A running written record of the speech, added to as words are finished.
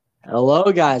Hello,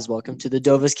 guys. Welcome to the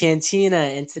Dova's Cantina.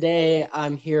 And today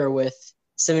I'm here with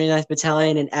 79th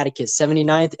Battalion and Atticus.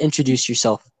 79th, introduce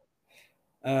yourself.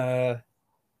 Uh,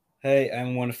 hey,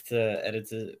 I'm one of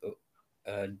the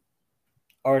uh,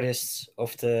 artists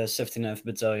of the 79th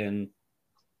Battalion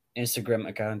Instagram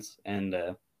account, and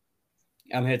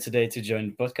I'm here today to join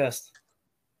the podcast.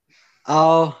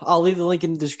 I'll leave the link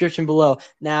in the description below.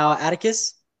 Now,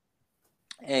 Atticus.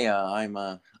 Hey, I'm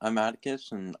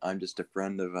Atticus, and I'm just a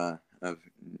friend of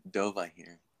Dova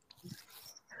here.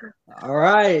 All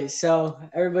right. So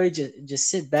everybody just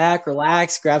sit back,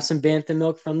 relax, grab some bantha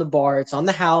milk from the bar. It's on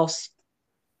the house.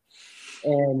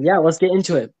 And yeah, let's get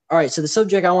into it. All right. So the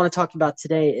subject I want to talk about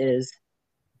today is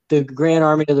the Grand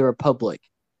Army of the Republic.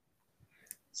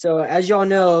 So as y'all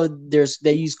know,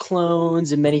 they use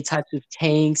clones and many types of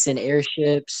tanks and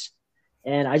airships,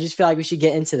 and I just feel like we should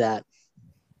get into that.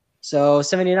 So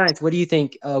 79th, what do you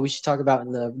think we should talk about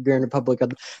in the Grand Republic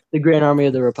of the Grand Army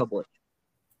of the Republic?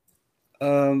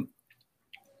 I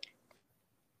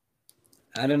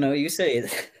don't know. You say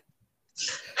it.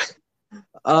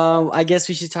 I guess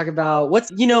we should talk about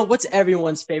what's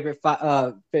everyone's favorite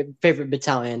favorite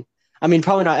battalion. I mean,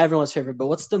 probably not everyone's favorite, but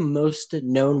what's the most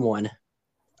known one?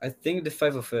 I think the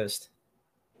 501st.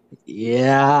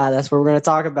 Yeah, that's what we're going to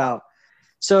talk about.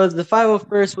 So the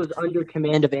 501st was under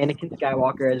command of Anakin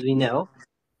Skywalker, as we know.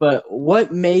 But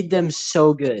what made them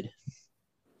so good?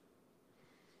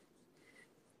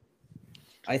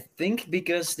 I think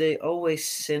because they always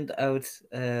sent out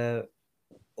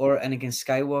or Anakin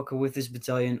Skywalker with this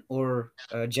battalion or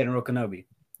General Kenobi.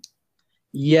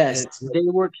 Yes, they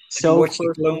work so. If you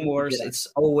watch the Clone Wars, it's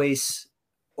always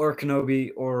or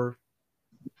Kenobi or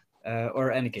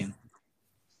Anakin.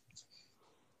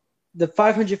 The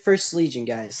 501st Legion,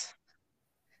 guys.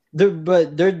 They're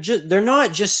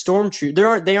not just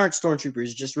stormtroopers. They aren't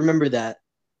stormtroopers. Just remember that.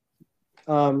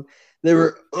 They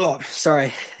were. Oh,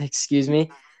 sorry. Excuse me.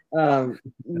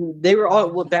 They were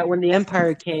all that when the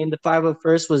Empire came. The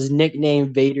 501st was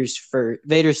nicknamed Vader's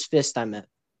Fist. I meant,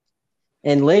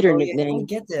 and later nicknamed. I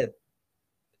get that.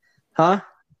 Huh?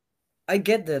 I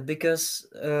get that because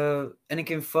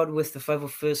Anakin fought with the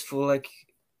 501st for like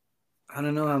I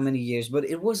don't know how many years, but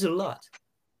it was a lot.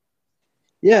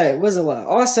 Yeah, it was a lot.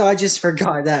 Also, I just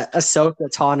forgot that Ahsoka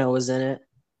Tano was in it.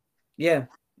 Yeah.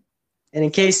 And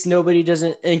in case y'all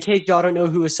don't know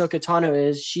who Ahsoka Tano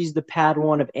is, she's the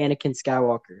Padawan of Anakin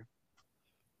Skywalker.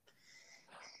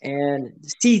 And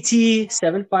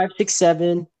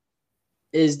CT-7567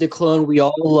 is the clone we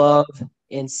all love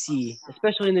and see,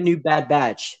 especially in the new Bad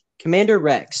Batch. Commander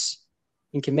Rex.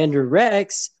 And Commander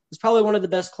Rex is probably one of the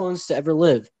best clones to ever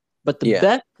live. But the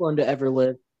best clone to ever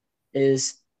live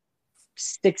is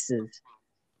Sixes.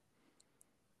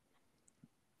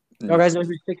 You guys know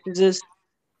who Sixes is?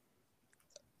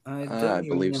 I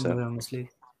believe so.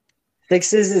 Honestly.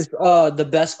 Sixes is the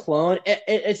best clone.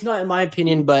 It's not in my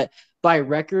opinion, but by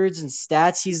records and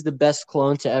stats, he's the best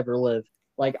clone to ever live.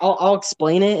 Like I'll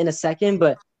explain it in a second,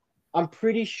 but I'm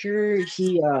pretty sure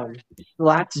he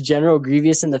slapped General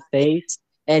Grievous in the face,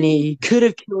 and he could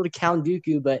have killed Count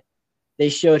Dooku, but they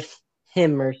showed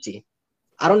him mercy.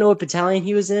 I don't know what battalion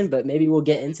he was in, but maybe we'll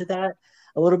get into that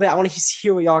a little bit. I want to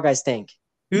hear what y'all guys think.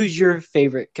 Who's your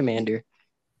favorite commander?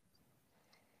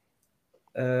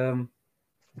 Does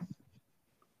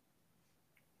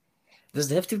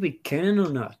it have to be canon or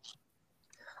not?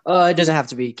 It doesn't have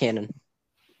to be canon.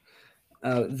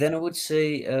 Then I would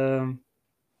say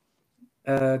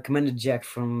Commander Jack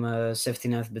from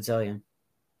 79th Battalion.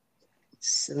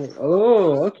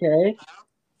 Oh, okay.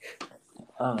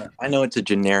 I know it's a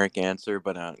generic answer,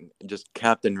 but just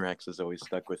Captain Rex has always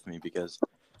stuck with me because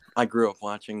I grew up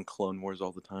watching Clone Wars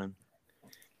all the time.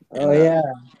 And,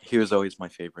 he was always my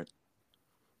favorite.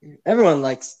 Everyone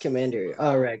likes Commander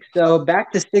Rex. So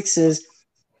back to Sixes.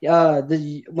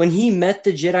 When he met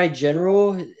the Jedi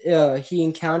General, he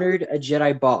encountered a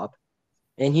Jedi Bob,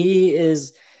 and he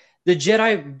is the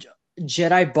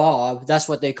Jedi Bob. That's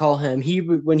what they call him.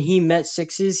 When he met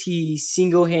Sixes, he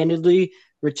single-handedly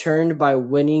returned by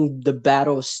winning the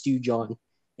Battle of Stewjon,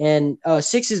 and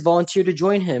Sixes volunteered to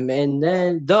join him, and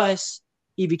then thus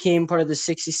he became part of the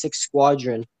 66th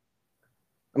Squadron.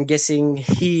 I'm guessing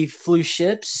he flew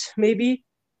ships, maybe.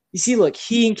 You see, look,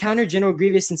 he encountered General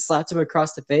Grievous and slapped him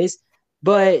across the face,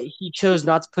 but he chose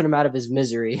not to put him out of his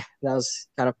misery. That was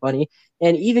kind of funny.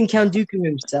 And even Count Dooku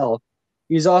himself,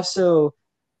 he was also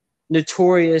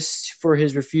notorious for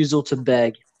his refusal to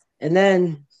beg. And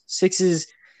then Sixes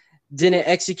didn't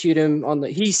execute him on the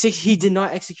he did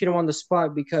not execute him on the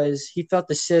spot because he felt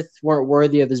the Sith weren't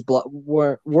worthy of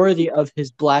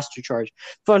his blaster charge.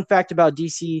 Fun fact about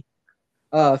DC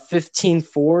 15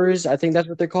 fours, I think that's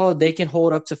what they're called. They can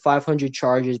hold up to 500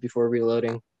 charges before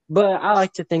reloading. But I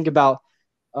like to think about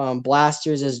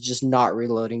blasters as just not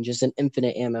reloading, just an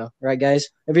infinite ammo, right, guys?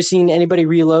 Ever seen anybody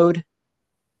reload?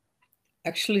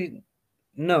 Actually,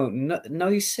 no. Now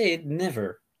you say it,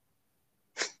 never.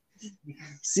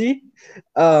 See,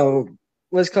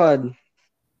 what's it called?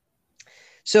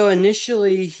 So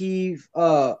initially, he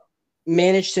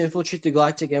managed to infiltrate the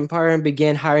Galactic Empire and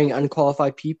began hiring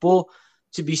unqualified people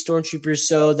to be stormtroopers,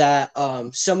 so that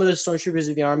some of the stormtroopers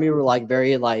of the army were like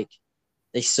very like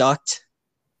they sucked.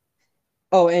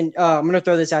 Oh, and I'm gonna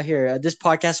throw this out here. This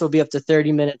podcast will be up to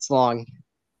 30 minutes long,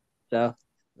 so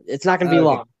it's not gonna be Okay.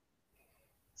 long.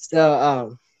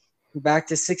 So back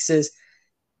to sixes.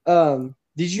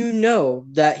 Did you know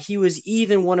that he was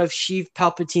even one of Sheev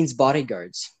Palpatine's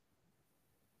bodyguards?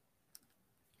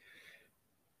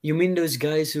 You mean those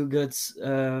guys who got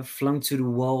flung to the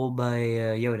wall by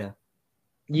Yoda?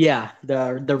 Yeah,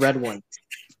 the red one.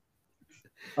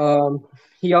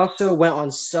 He also went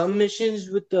on some missions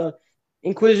with the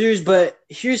Inquisitors, but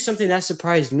here's something that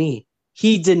surprised me.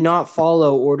 He did not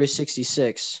follow Order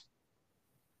 66.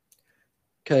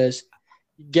 Because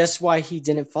guess why he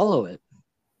didn't follow it?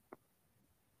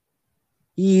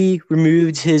 He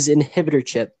removed his inhibitor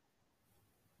chip.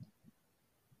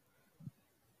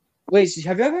 Wait, so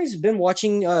have you guys been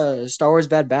watching Star Wars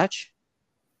Bad Batch?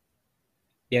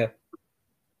 Yeah.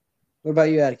 What about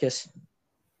you, Atticus?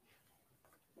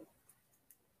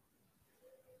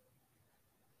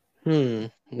 No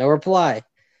reply.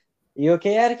 You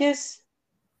okay, Atticus?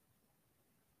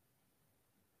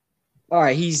 All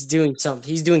right, he's doing something.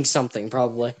 He's doing something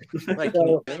probably. Wait,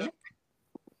 So,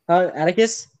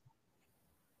 Atticus?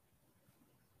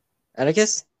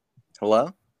 Atticus?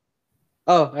 hello?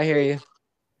 Oh, I hear you.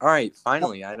 All right,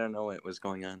 finally. I don't know what was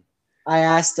going on. I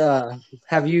asked,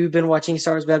 have you been watching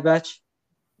Star Wars Bad Batch?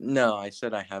 No, I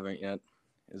said I haven't yet.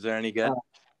 Is there any good?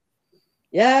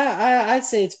 Yeah, I'd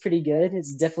say it's pretty good.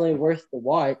 It's definitely worth the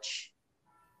watch.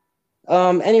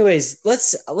 Anyways,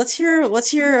 let's hear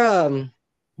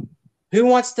who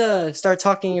wants to start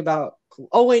talking about.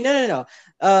 Oh wait, no.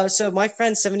 So my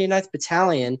friend 79th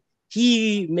Battalion,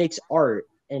 he makes art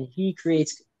and he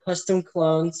creates custom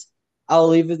clones. I'll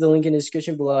leave the link in the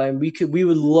description below, and we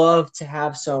would love to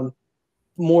have some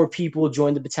more people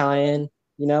join the battalion.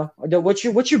 You know, what's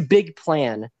your big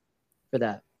plan for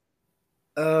that?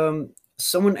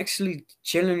 Someone actually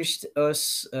challenged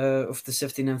us of the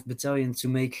 79th Battalion to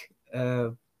make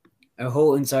a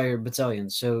whole entire battalion.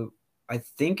 So I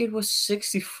think it was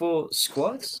 64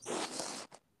 squads.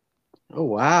 Oh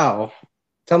wow!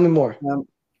 Tell me more.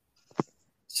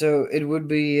 So it would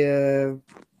be, and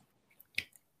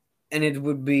it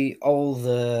would be all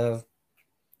the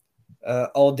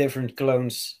all different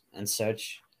clones and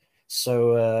such.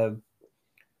 So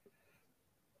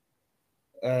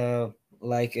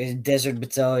like a desert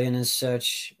battalion and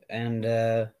such, and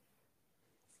I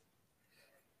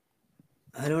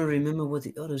don't remember what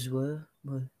the others were,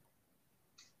 but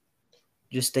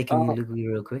just taking a look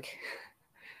real quick.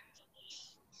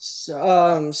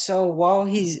 So while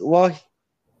he's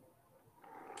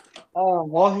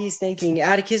thinking,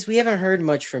 Atticus, we haven't heard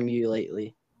much from you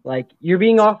lately. Like you're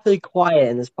being awfully quiet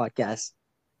in this podcast.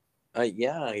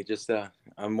 Yeah,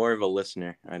 I'm more of a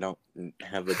listener. I don't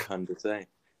have a ton to say.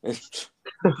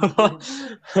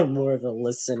 I'm more of a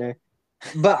listener,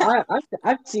 but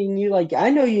I've seen you. Like I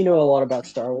know you know a lot about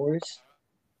Star Wars.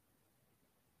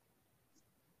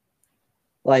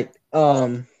 Like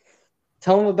tell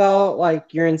them about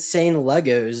like your insane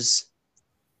Legos.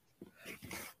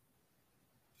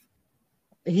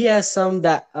 He has some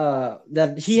that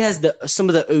he has some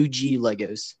of the OG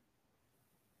Legos.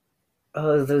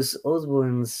 Oh, those old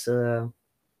ones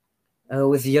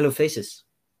with yellow faces.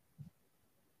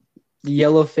 The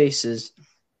yellow faces.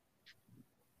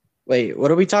 Wait, what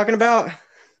are we talking about?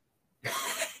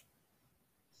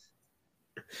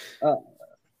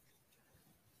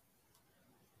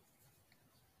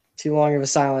 Too long of a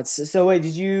silence. So wait,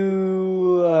 did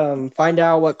you find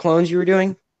out what clones you were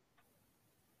doing?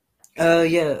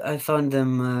 Yeah, I found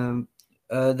them.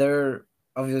 There are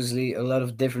obviously a lot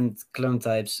of different clone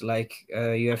types. Like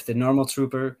you have the normal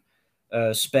trooper,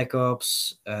 spec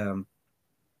ops,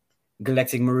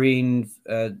 galactic marine,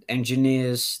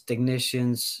 engineers,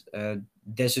 technicians,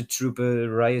 desert trooper,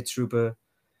 riot trooper,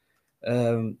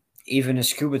 even a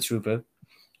scuba trooper.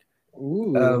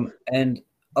 And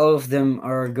all of them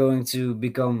are going to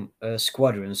become a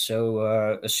squadron.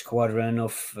 So a squadron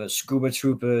of scuba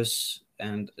troopers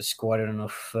and a squadron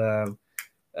of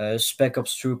spec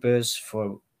ops troopers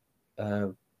for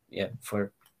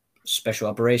special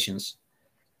operations.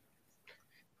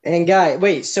 And guy,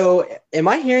 wait, so am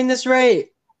I hearing this right?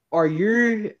 Are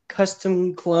your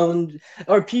custom cloned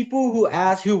or people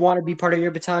who want to be part of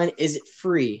your battalion, is it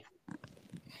free?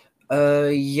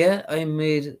 Yeah, I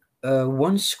made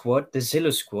one squad, the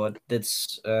Zillow squad,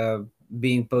 that's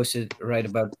being posted right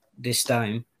about this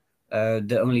time.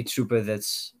 The only trooper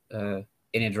that's in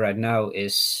it right now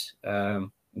is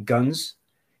Guns.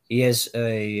 He has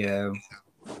he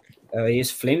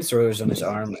has flamethrowers on his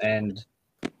arm and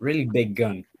really big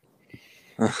gun.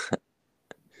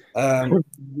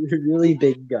 Really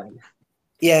big gun.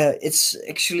 Yeah, it's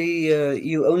actually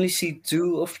you only see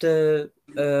two of the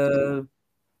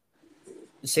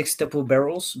six double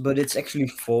barrels, but it's actually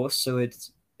four, so it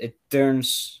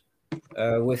turns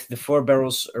with the four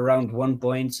barrels around 1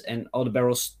 point, and all the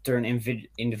barrels turn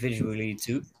individually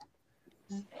too.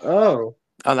 Oh.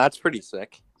 Oh, that's pretty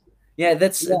sick. Yeah,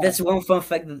 that's one fun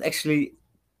fact that actually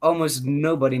almost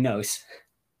nobody knows.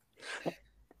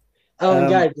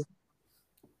 Guys,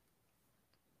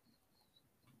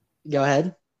 go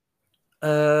ahead.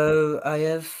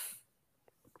 I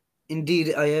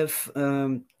have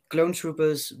clone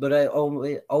troopers, but I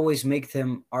always make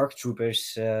them ARC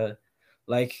troopers,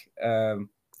 like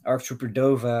ARC Trooper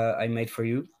Dova I made for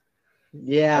you.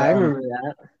 Yeah, I remember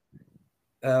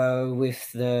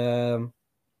that.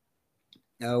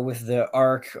 With the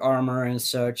arc armor and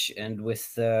such, and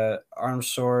with the arm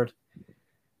sword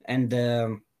and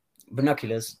the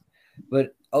binoculars.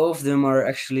 But all of them are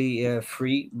actually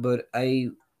free. But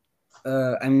I'm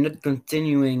not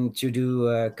continuing to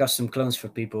do custom clones for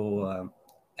people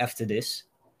after this.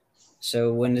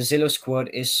 So when the Zillow squad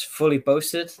is fully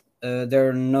posted, there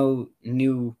are no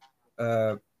new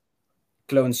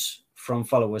clones from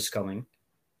followers coming.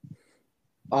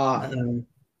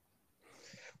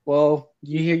 Well,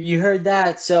 you heard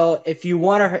that. So if you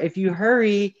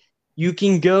hurry, you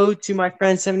can go to my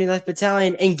friend 79th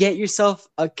Battalion and get yourself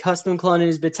a custom clone in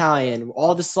his battalion.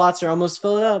 All the slots are almost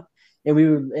filled up,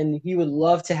 and he would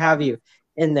love to have you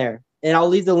in there. And I'll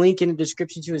leave the link in the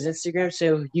description to his Instagram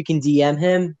so you can DM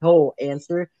him. He'll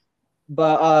answer.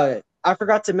 But I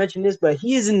forgot to mention this, but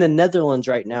he is in the Netherlands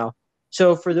right now.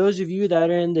 So for those of you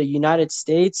that are in the United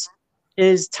States,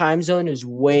 his time zone is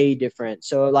way different.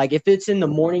 So like if it's in the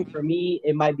morning for me,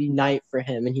 it might be night for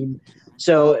him. And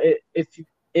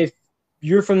if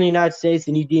you're from the United States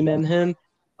and you DM him,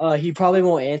 he probably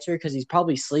won't answer because he's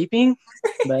probably sleeping.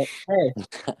 But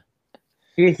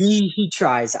hey, he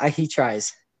tries. He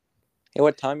tries. Hey,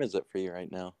 what time is it for you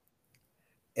right now?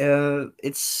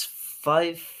 It's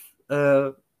 5.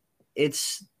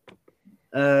 It's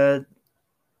 10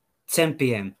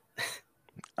 p.m.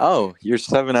 Oh, you're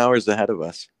 7 hours ahead of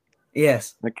us.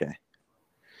 Yes. Okay.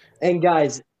 And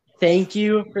guys, thank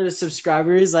you for the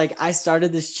subscribers. Like I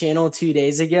started this channel 2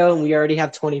 days ago and we already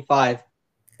have 25.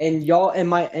 And y'all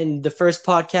and the first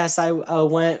podcast I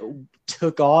went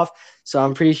took off. So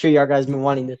I'm pretty sure y'all guys been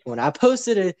wanting this one. I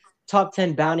posted a top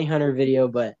 10 bounty hunter video,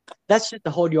 but that's just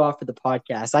to hold you off for the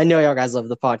podcast. I know y'all guys love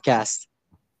the podcast.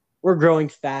 We're growing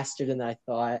faster than I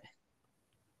thought.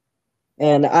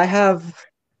 And I'm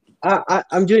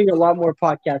doing a lot more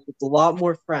podcasts with a lot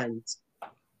more friends.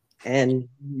 And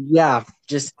yeah,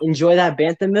 just enjoy that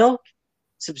Bantha milk.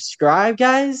 Subscribe,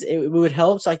 guys. It would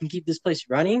help so I can keep this place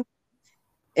running.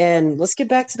 And let's get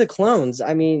back to the clones.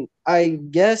 I mean, I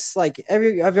guess like have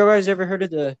you guys ever heard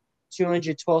of the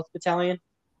 212th Battalion?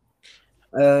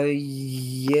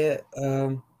 Yeah.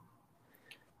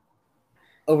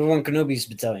 Obi-Wan Kenobi's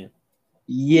battalion.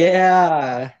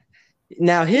 Yeah.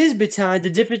 Now his battalion, the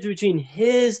difference between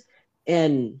his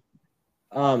and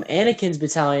Anakin's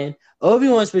battalion,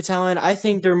 Obi-Wan's battalion, I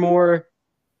think they're more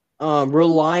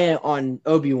reliant on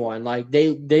Obi-Wan. Like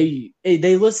they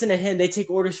listen to him, they take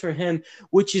orders from him,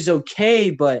 which is okay,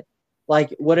 but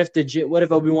like what if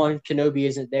Obi-Wan Kenobi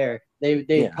isn't there?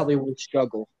 They probably would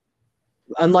struggle.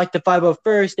 Unlike the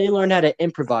 501st, they learned how to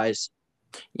improvise.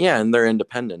 Yeah, and they're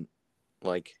independent.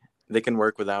 Like they can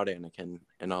work without Anakin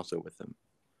and also with him.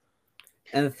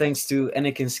 And thanks to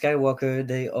Anakin Skywalker,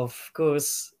 they of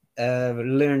course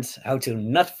learned how to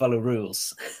not follow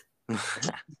rules.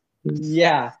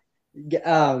 Yeah.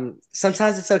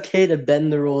 Sometimes it's okay to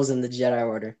bend the rules in the Jedi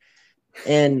Order.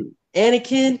 And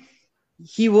Anakin,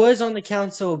 he was on the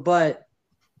council, but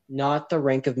not the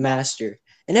rank of master.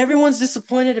 And everyone's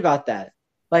disappointed about that.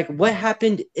 Like, what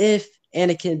happened if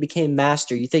Anakin became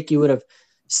master? You think he would have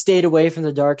stayed away from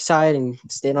the dark side and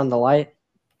stayed on the light?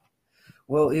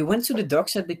 Well, he went to the dark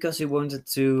side because he wanted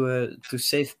to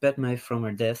save Padme from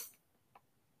her death.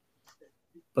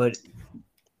 But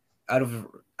out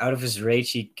of his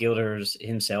rage, he killed her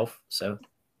himself. So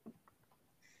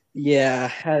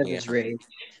yeah, out of his rage.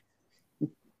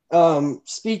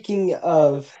 Speaking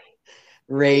of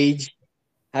rage,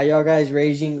 how y'all guys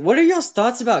raging? What are y'all's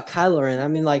thoughts about Kylo Ren? I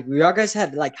mean, like, y'all guys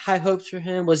had like high hopes for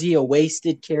him. Was he a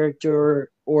wasted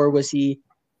character or was he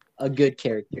a good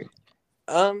character?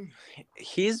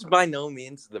 He's by no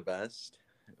means the best,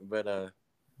 but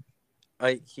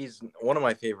he's one of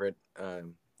my favorite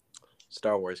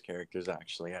Star Wars characters.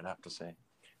 Actually, I'd have to say,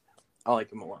 I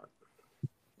like him a lot,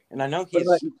 and I know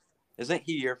isn't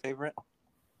he your favorite?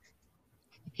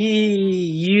 He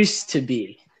used to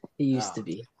be. He used to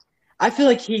be. I feel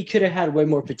like he could have had way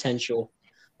more potential.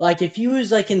 Like if he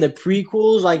was like in the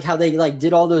prequels, like how they like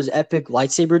did all those epic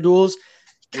lightsaber duels,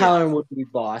 Kylo Ren would be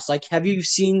boss. Like, have you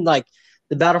seen like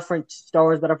the Star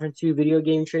Wars Battlefront 2 video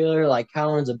game trailer? Like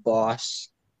Kylo Ren's a boss.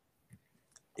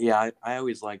 Yeah, I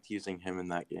always liked using him in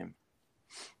that game.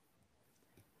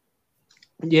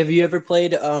 Have you ever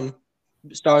played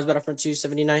Star Wars Battlefront 2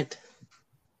 79th?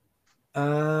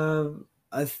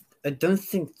 I don't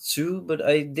think 2, but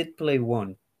I did play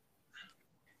 1.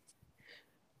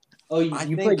 Oh,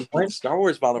 you played 1? Star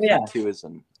Wars Battlefront 2 is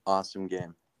an awesome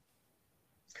game.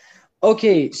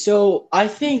 Okay, so I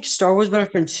think Star Wars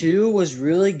Battlefront 2 was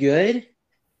really good,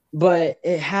 but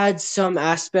it had some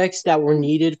aspects that were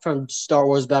needed from Star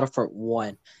Wars Battlefront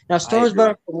 1. Now, Star Wars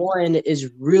Battlefront 1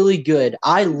 is really good.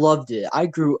 I loved it. I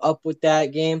grew up with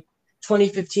that game.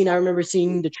 2015, I remember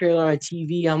seeing the trailer on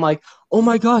TV. I'm like, oh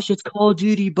my gosh, it's Call of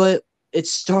Duty, but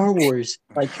it's Star Wars.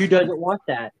 Like, who doesn't want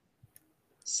that?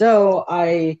 So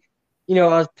I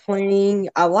was playing.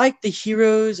 I like the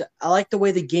heroes. I like the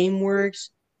way the game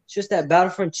works. It's just that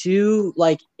Battlefront 2,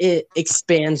 like, it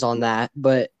expands on that,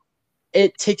 but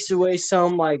it takes away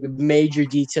some like major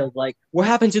details, like what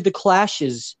happened to the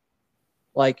clashes.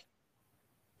 Like,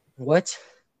 what?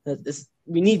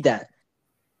 We need that.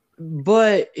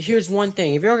 But here's one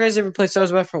thing: if you guys ever played Star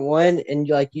Wars Battlefront 1 and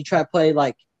you try to play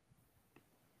like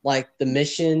the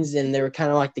missions and they were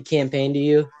kind of like the campaign to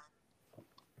you.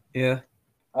 Yeah.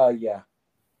 Yeah.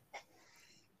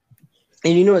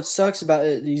 And you know what sucks about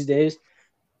it these days?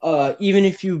 Even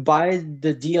if you buy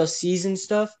the DLCs and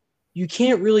stuff, you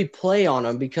can't really play on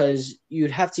them because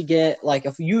you'd have to get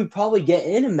if you would probably get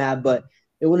in a map, but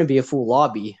it wouldn't be a full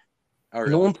lobby. Oh,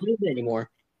 really? No one plays it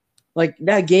anymore. Like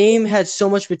that game had so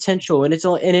much potential, and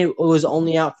it was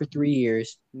only out for 3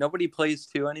 years. Nobody plays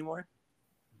 2 anymore.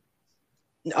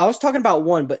 I was talking about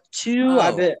 1, but 2,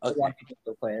 I bet a lot of people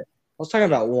still play it. I was talking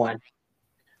about 1.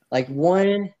 Like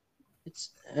 1,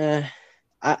 it's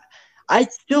I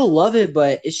still love it,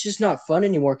 but it's just not fun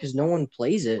anymore because no one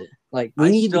plays it. Like we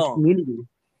need the community.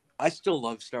 I still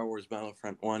love Star Wars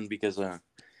Battlefront 1 because I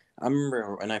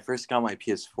remember when I first got my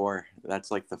PS4, that's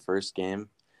like the first game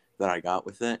that I got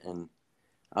with it, and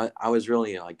I was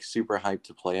really like super hyped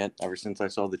to play it ever since I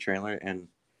saw the trailer. And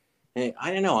hey,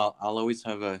 I don't know, I'll always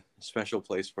have a special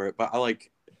place for it, but I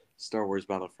like Star Wars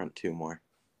Battlefront 2 more.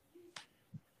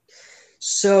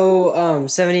 So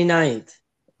 79th.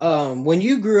 When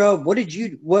you grew up, do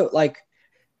you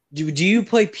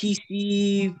play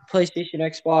PC, PlayStation,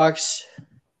 Xbox?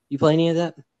 You play any of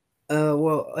that?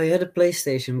 Well, I had a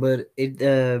PlayStation, but it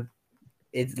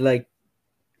like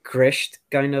crashed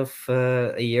kind of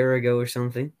a year ago or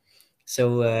something.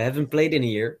 So I haven't played in a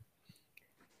year.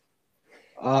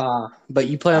 But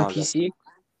you play on PC?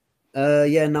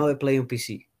 Yeah, now I play on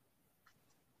PC.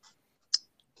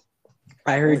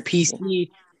 I heard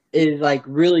PC is like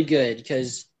really good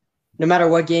because no matter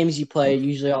what games you play,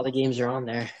 usually all the games are on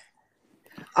there.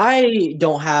 I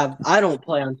don't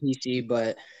play on PC,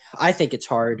 but I think it's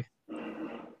hard.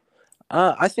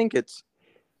 I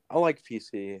like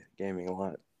PC gaming a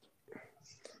lot.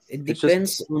 It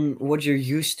depends on what you're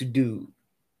used to do.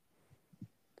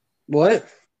 What?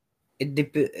 It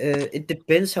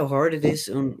depends how hard it is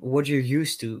on what you're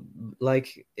used to.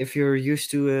 Like if you're used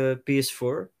to a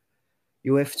PS4,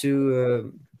 you have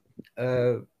to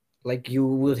you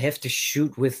will have to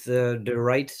shoot with the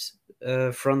right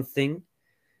front thing,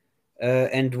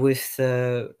 and with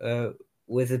a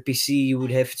PC you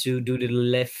would have to do the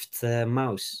left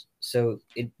mouse. So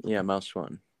mouse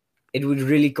one. It would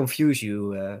really confuse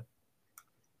you.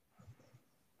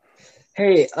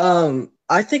 Hey,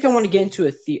 I think I want to get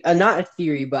into not a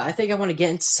theory, but I think I want to get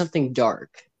into something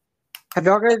dark. Have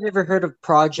y'all guys ever heard of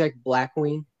Project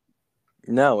Blackwing?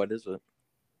 No, what is it?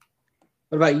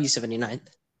 What about you, 79th?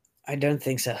 I don't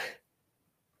think so.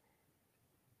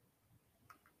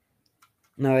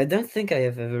 No, I don't think I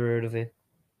have ever heard of it.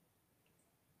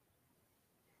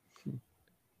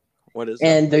 What is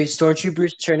and the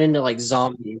stormtroopers turn into like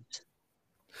zombies.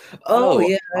 Oh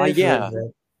yeah, yeah.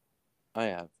 I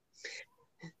have.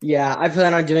 Yeah, I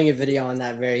plan on doing a video on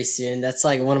that very soon. That's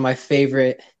like one of my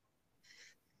favorite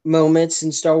moments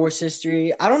in Star Wars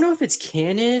history. I don't know if it's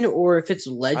canon or if it's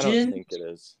I don't legend, think it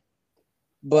is.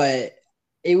 but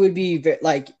it would be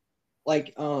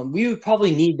we would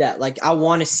probably need that. Like I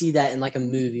want to see that in like a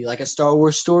movie, like a Star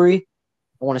Wars story.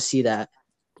 I want to see that.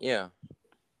 Yeah,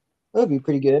 That would be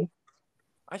pretty good.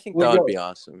 I think that would be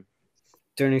awesome.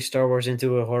 Turning Star Wars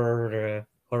into a horror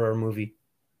movie.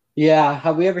 Yeah,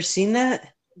 have we ever seen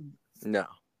that? No.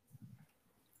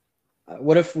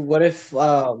 What if what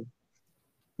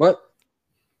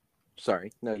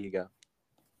Sorry, no, you go.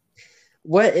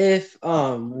 what if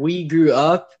we grew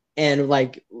up and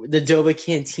like the Doba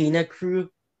Cantina crew,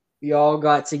 we all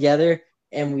got together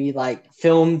and we like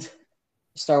filmed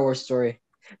Star Wars story.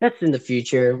 That's in the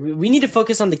future. We need to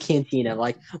focus on the cantina.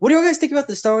 Like, what do you guys think about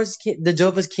the Star Wars, the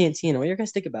Doba's Cantina? What do you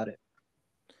guys think about it?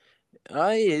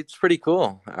 It's pretty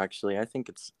cool, actually. I think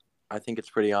it's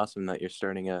pretty awesome that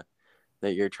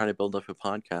you're trying to build up a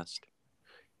podcast.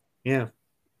 Yeah,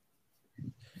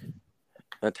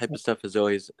 that type of stuff has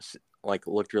always like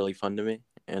looked really fun to me,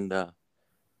 and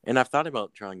I've thought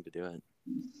about trying to do it.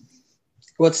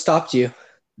 What stopped you?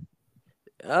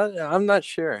 I'm not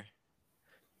sure.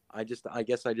 I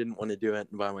guess I didn't want to do it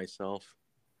by myself.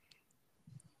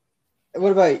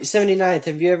 What about 79th?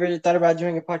 Have you ever thought about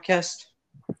doing a podcast?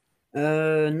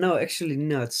 No, actually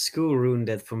not. School ruined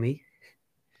that for me.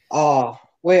 Oh,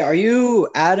 wait, are you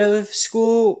out of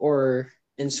school or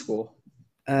in school?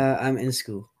 I'm in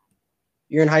school.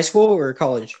 You're in high school or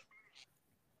college?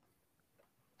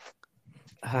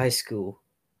 High school.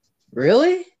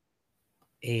 Really?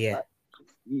 Yeah.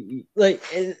 Like,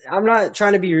 I'm not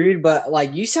trying to be rude, but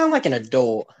like, you sound like an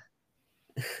adult.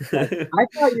 Like, I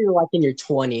thought you were like in your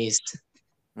 20s.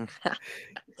 Oh,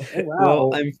 wow.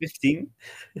 Well, I'm 15.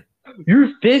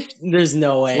 You're 15? There's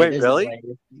no way. Wait, really? No way.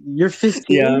 You're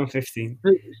 15? Yeah, I'm 15.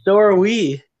 So are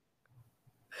we.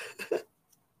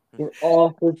 We're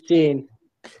all 15.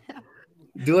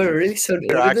 Do I really sound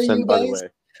your older than accent, you by the guys? way?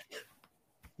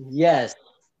 Yes.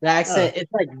 The accent,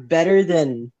 it's like better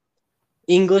than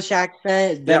English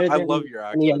accent. Better I than love your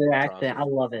accent. any other accent. I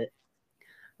love it.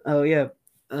 Oh, yeah.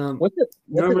 What's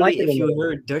normally, it like if you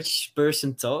hear a Dutch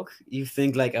person talk, you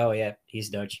think like, oh, yeah, he's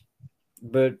Dutch.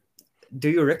 But do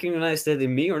you recognize that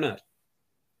in me or not?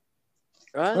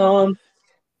 I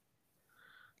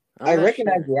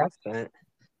recognize the accent,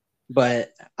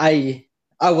 but I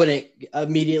wouldn't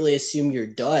immediately assume you're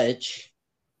Dutch.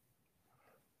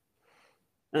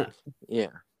 Huh. Yeah.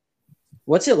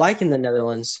 What's it like in the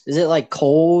Netherlands? Is it like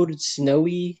cold,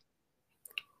 snowy?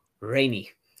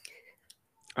 Rainy.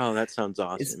 Oh, that sounds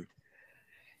awesome.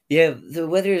 Yeah, the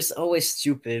weather is always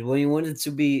stupid. When you want it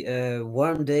to be a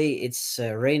warm day, it's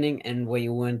raining, and when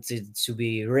you want it to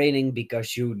be raining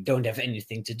because you don't have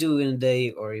anything to do in a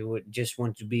day, or you would just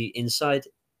want to be inside,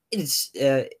 it's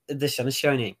the sun is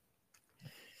shining.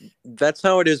 That's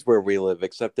how it is where we live,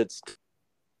 except it's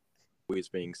always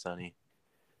being sunny.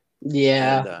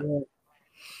 Yeah. And,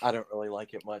 I don't really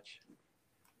like it much.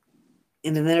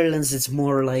 In the Netherlands, it's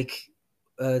more like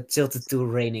tilted to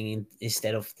raining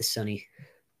instead of the sunny.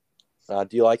 Do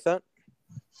you like that?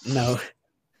 No.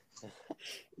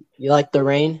 You like the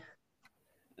rain?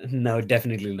 No,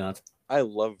 definitely not. I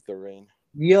love the rain.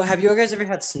 Have you guys ever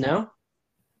had snow?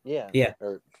 Yeah. Yeah.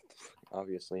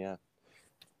 Obviously, yeah.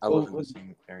 I live in the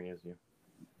same area as you.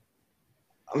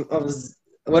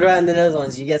 What about in the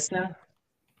Netherlands? You get snow?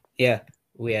 Yeah,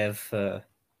 we have.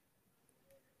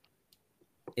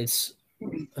 It's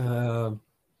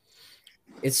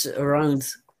around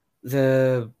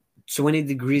the 20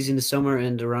 degrees in the summer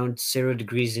and around 0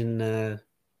 degrees in the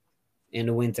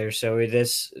winter. So it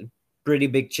is a pretty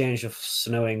big chance of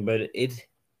snowing, but it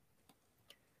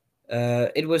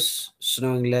was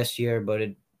snowing last year, but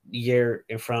year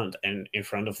in front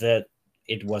of that,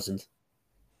 it wasn't.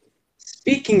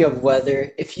 Speaking of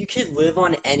weather, if you could live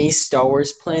on any Star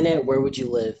Wars planet, where would you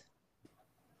live?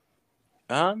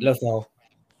 Lothal.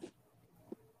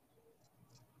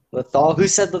 Lothal? Who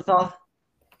said Lothal?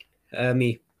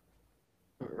 Me.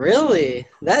 Really?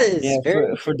 That is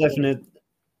very for definite.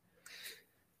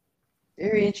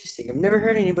 Very interesting. I've never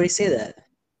heard anybody say that.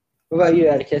 What about you,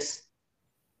 Atticus?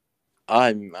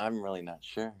 I'm really not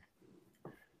sure.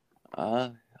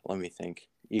 Let me think.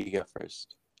 You go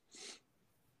first.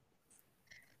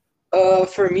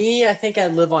 For me, I think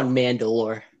I'd live on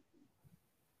Mandalore.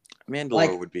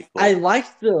 Mandalore would be cool. I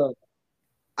like the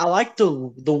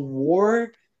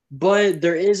war, but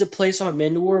there is a place on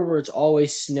Mandalore where it's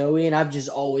always snowy, and I've just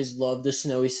always loved the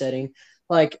snowy setting.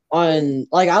 I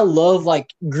love like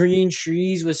green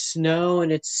trees with snow,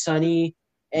 and it's sunny,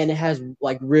 and it has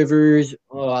like rivers.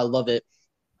 Oh, I love it.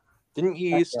 Didn't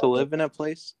you used to live in a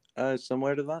place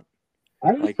similar to that?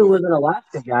 I used Like, to live in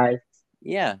Alaska, guys.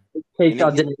 yeah. In case And y'all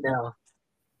it, didn't know.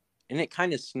 and it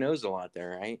kind of snows a lot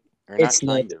there, right? Or It not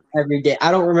snows kind of. every day.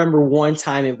 I don't remember one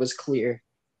time it was clear.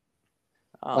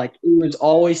 Oh, Like it was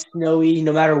always snowy.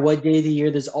 No matter what day of the year,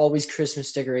 there's always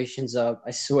Christmas decorations up.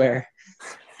 I swear.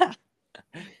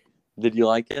 did you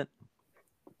like it?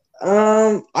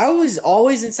 I was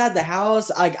always inside the house.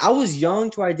 Like I was young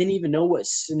to where I didn't even know what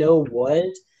snow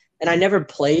was, and I never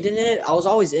played in it. I was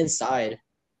always inside,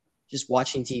 just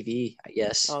watching TV, I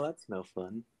guess. Oh, that's no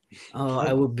fun. Oh,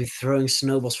 I would be throwing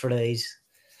snowballs for days.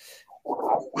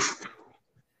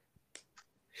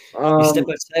 You step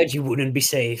outside, you wouldn't be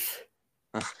safe.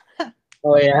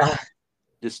 Oh yeah.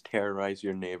 Just terrorize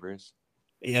your neighbors.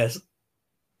 Yes.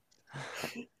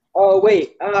 Oh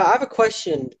wait, I have a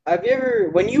question. Have you ever,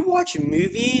 when you watch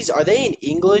movies, are they in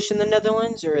English in the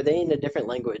Netherlands or are they in a different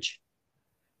language?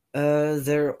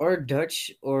 There are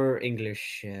Dutch or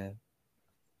English.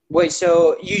 Wait,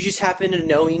 so you just happen to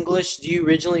know English? Do you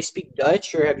originally speak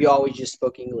Dutch or have you always just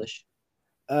spoke English?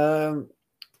 Um,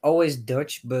 always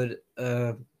Dutch, but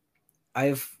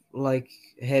I've like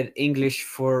had English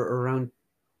for around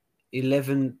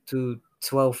 11 to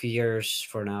 12 years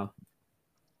for now.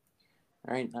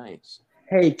 All right, nice.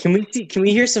 Hey, can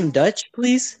we hear some Dutch,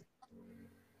 please?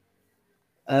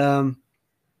 Um,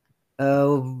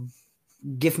 uh,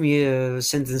 give me a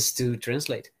sentence to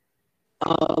translate.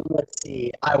 Let's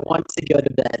see. I want to go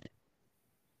to bed.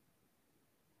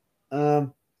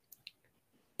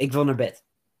 Ik wil naar bed.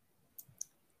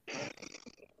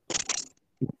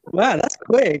 Wow, that's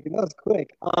quick. That was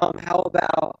quick. How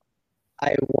about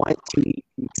I want to eat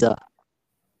pizza?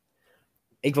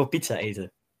 Ik wil pizza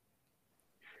eten.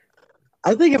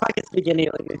 I think if I could speak any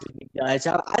language, it'd be Dutch.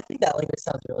 I think that language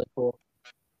sounds really cool.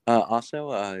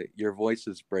 Also, your voice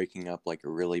is breaking up like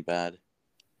really bad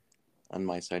on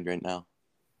my side right now.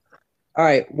 All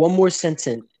right, one more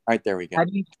sentence. All right, there we go.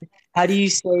 How do you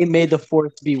say "May the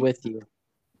Fourth be with you"?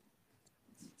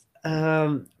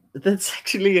 That's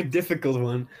actually a difficult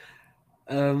one.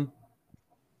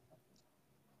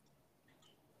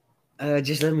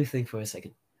 Just let me think for a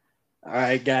second. All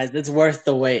right, guys, it's worth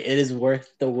the wait. It is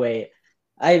worth the wait.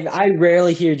 I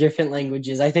rarely hear different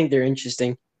languages. I think they're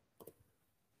interesting.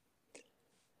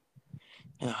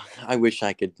 I wish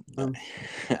I could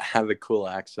have a cool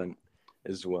accent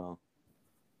as well.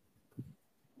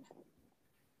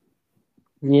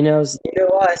 You know us.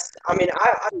 I mean,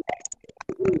 I'm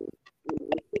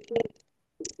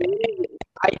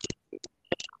I just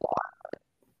a lot.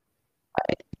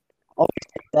 I always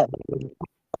take that.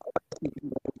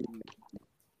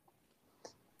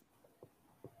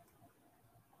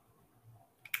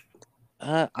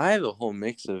 I have a whole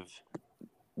mix of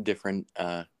different.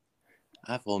 I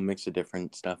have a whole mix of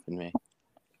different stuff in me.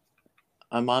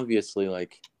 I'm obviously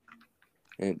like,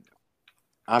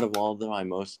 out of all of them, I'm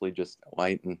mostly just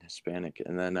white and Hispanic,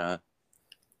 and then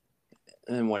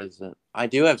what is it? I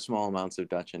do have small amounts of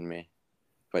Dutch in me,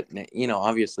 but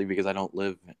obviously because I don't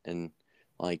live in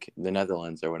like the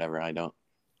Netherlands or whatever, I don't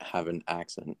have an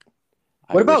accent.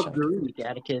 What about Greek,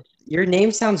 Atticus? Your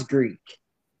name sounds Greek.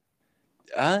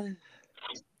 I'm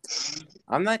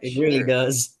not It sure. really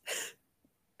does.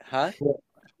 Huh?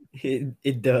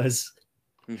 It does.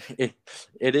 It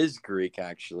is Greek,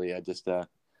 actually.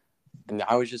 And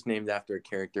I was just named after a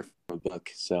character from a book,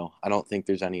 so I don't think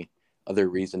there's any other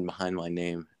reason behind my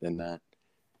name than that.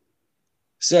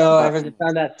 So, everyone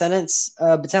found that sentence,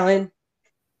 Battalion?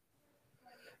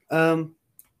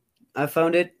 I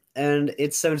found it, and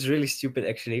it sounds really stupid,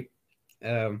 actually.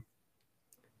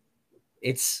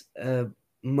 It's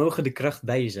mogen de kracht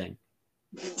bij je zijn.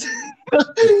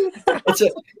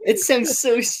 It sounds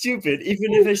so stupid.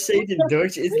 Even if I say it in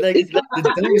Dutch, it's like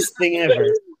the dumbest thing ever.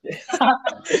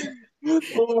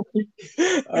 All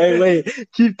right, wait.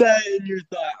 Keep that in your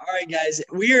thought. All right, guys.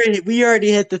 We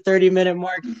already hit the 30-minute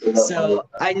mark, so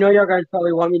I know y'all guys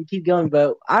probably want me to keep going,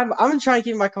 but I'm gonna try to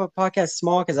keep my podcast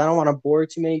small because I don't want to bore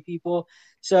too many people.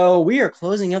 So we are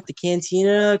closing up the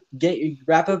cantina.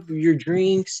 Wrap up your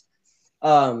drinks.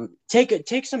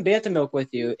 Take some bantha milk with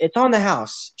you. It's on the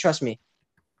house. Trust me.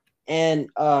 And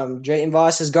Drayton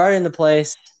Voss is guarding the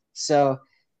place. So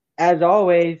as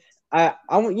always, I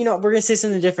we're gonna say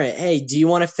something different. Hey, do you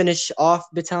want to finish off,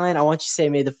 Battalion? I want you to say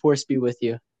 "May the Force be with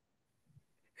you"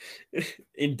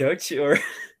 in Dutch or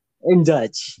in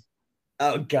Dutch.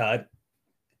 Oh God.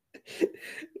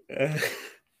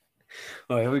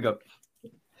 Oh, here we go.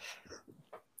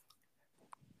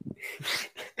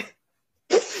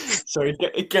 Sorry,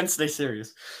 I can't stay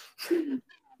serious.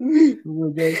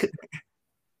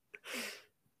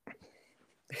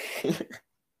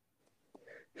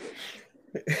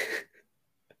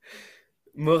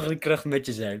 mogelijk kracht met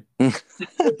je zijn.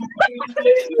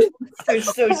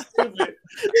 It's so stupid.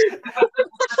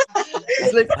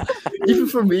 It's like, even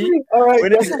for me, All right,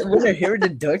 when I hear the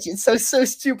Dutch, it sounds so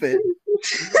stupid.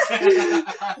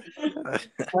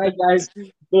 all right, guys.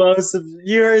 Well, so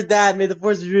you heard that. May the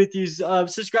force be with you.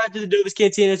 Subscribe to the Dopest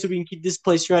Cantina so we can keep this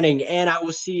place running. And I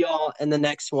will see y'all in the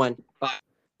next one. Bye.